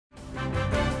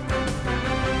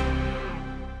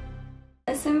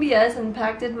SMBS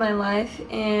impacted my life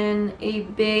in a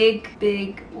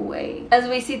big way. As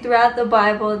we see throughout the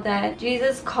Bible that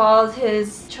Jesus calls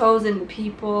his chosen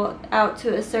people out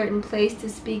to a certain place to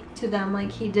speak to them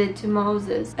like he did to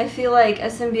Moses. I feel like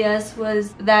SMBS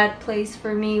was that place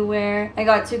for me where I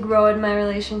got to grow in my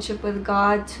relationship with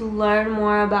God, to learn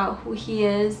more about who he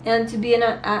is, and to be in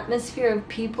an atmosphere of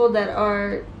people that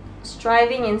are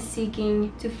striving and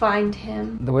seeking to find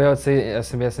him. The way I would say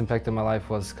SMBS impacted my life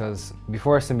was because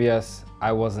before SMBS,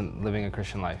 I wasn't living a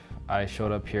Christian life. I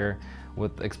showed up here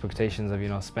with expectations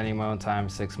of, spending my own time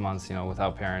 6 months,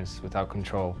 without parents, without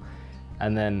control.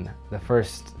 And then the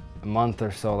first month or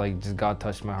so, just God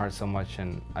touched my heart so much,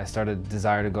 and I started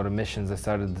desire to go to missions. I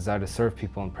started desire to serve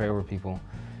people and pray over people.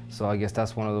 So I guess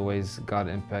that's one of the ways God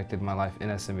impacted my life in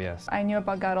SMBS. I knew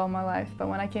about God all my life, but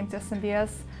when I came to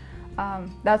SMBS,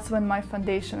 that's when my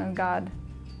foundation in God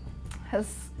has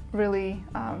really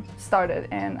started,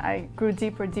 and I grew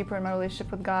deeper in my relationship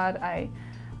with God. I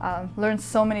learned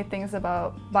so many things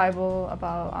about Bible,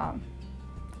 about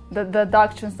the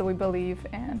doctrines that we believe,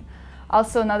 and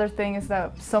also another thing is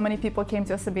that so many people came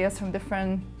to SMBS from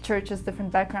different churches, different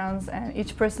backgrounds, and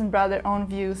each person brought their own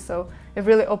views, so it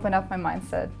really opened up my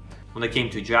mindset. When I came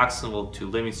to Jacksonville, to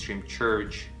Living Stream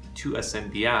Church, to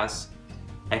SMBS,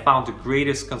 I found the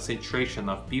greatest concentration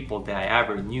of people that I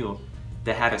ever knew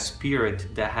that had a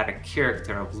spirit, that had a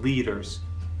character of leaders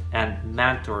and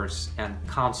mentors and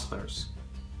counselors.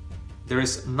 There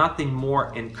is nothing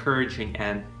more encouraging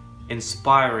and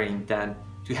inspiring than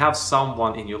to have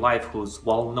someone in your life who's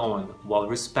well-known,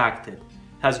 well-respected,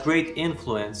 has great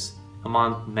influence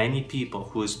among many people,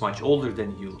 who is much older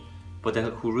than you, but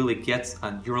then who really gets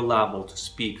on your level to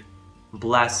speak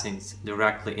blessings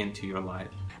directly into your life.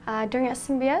 During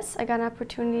SMBS, I got an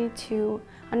opportunity to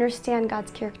understand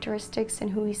God's characteristics and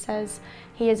who he says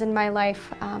he is in my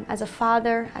life, as a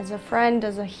father, as a friend,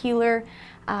 as a healer,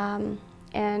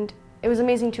 and it was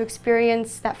amazing to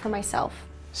experience that for myself.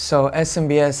 So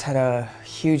SMBS had a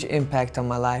huge impact on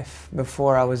my life.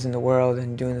 Before, I was in the world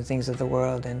and doing the things of the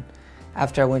world, and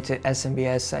after I went to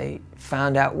SMBS, I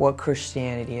found out what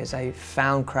Christianity is. I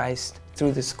found Christ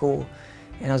through the school,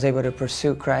 and I was able to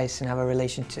pursue Christ and have a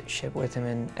relationship with him,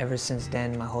 and ever since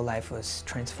then, my whole life was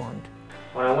transformed.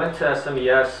 When I went to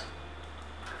SMBS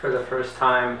for the first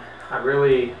time, I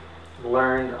really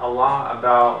learned a lot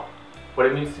about what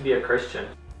it means to be a Christian.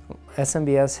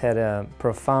 SMBS had a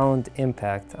profound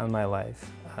impact on my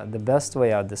life. The best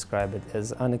way I'd describe it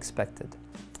is unexpected.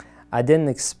 I didn't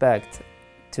expect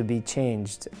to be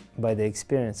changed by the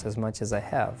experience as much as I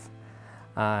have.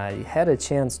 I had a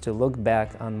chance to look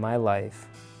back on my life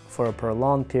for a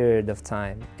prolonged period of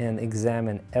time and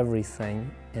examine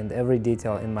everything and every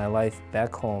detail in my life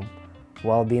back home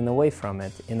while being away from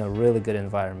it in a really good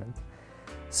environment.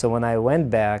 So when I went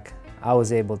back, I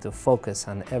was able to focus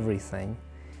on everything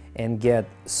and get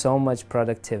so much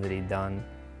productivity done.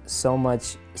 So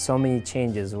many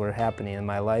changes were happening in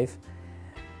my life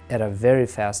at a very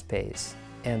fast pace.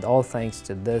 And all thanks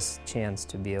to this chance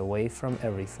to be away from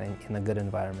everything in a good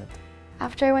environment.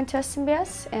 After I went to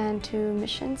SMBS and to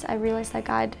missions, I realized that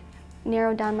God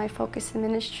narrowed down my focus in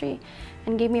ministry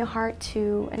and gave me a heart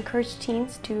to encourage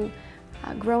teens to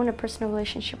grow in a personal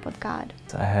relationship with God.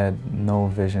 I had no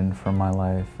vision for my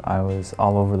life. I was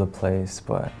all over the place,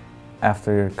 but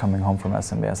after coming home from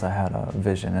SMBS, I had a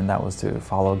vision, and that was to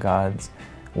follow God's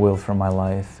will for my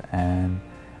life, and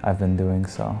I've been doing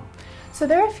so. So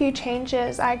there are a few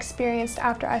changes I experienced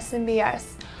after SMBS.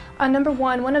 Number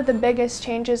one of the biggest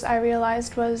changes I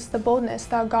realized was the boldness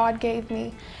that God gave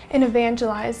me in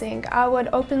evangelizing. I would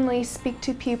openly speak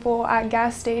to people at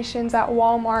gas stations, at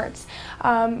Walmarts.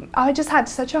 I just had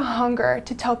such a hunger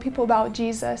to tell people about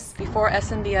Jesus. Before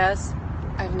SMBS,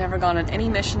 I've never gone on any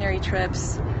missionary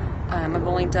trips. I've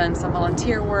only done some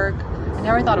volunteer work. I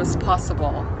never thought it was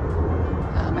possible.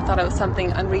 I thought it was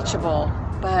something unreachable.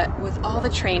 But with all the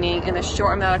training in a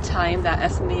short amount of time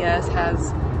that SMBS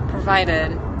has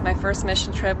provided, my first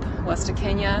mission trip was to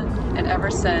Kenya, and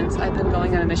ever since I've been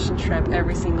going on a mission trip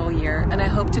every single year, and I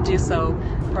hope to do so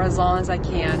for as long as I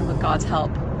can with God's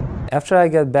help. After I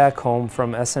got back home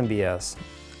from SMBS,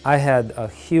 I had a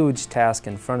huge task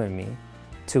in front of me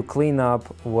to clean up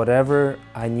whatever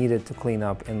I needed to clean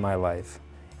up in my life,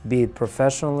 be it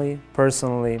professionally,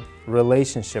 personally,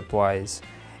 relationship-wise,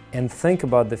 and think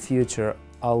about the future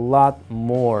a lot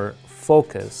more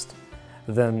focused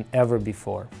than ever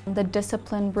before. The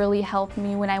discipline really helped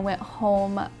me when I went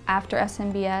home after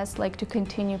SMBS, to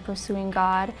continue pursuing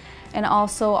God. And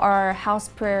also our house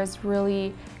prayers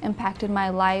really impacted my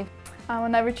life.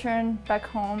 When I returned back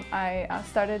home, I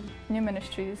started new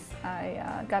ministries.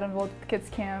 I got involved with kids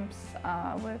camps,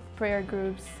 with prayer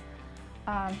groups.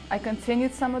 I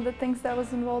continued some of the things that I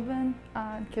was involved in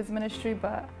kids ministry,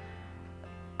 but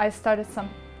I started some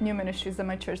new ministries in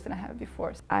my church than I had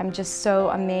before. I'm just so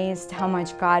amazed how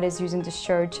much God is using this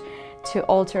church to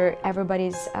alter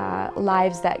everybody's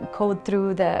lives that go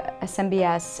through the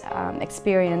SMBS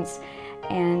experience,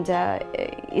 and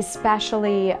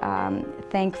especially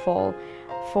thankful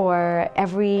for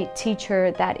every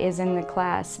teacher that is in the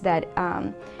class that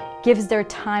gives their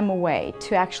time away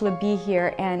to actually be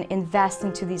here and invest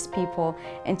into these people,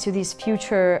 into these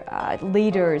future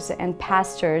leaders and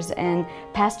pastors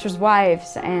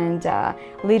wives and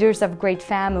leaders of great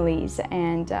families,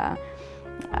 and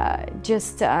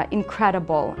just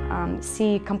incredible.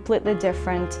 See completely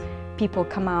different people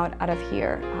come out of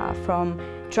here, from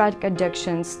drug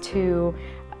addictions to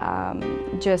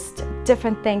just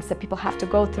different things that people have to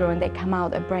go through, and they come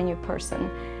out a brand new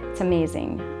person. It's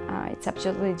amazing. It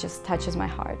absolutely just touches my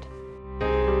heart.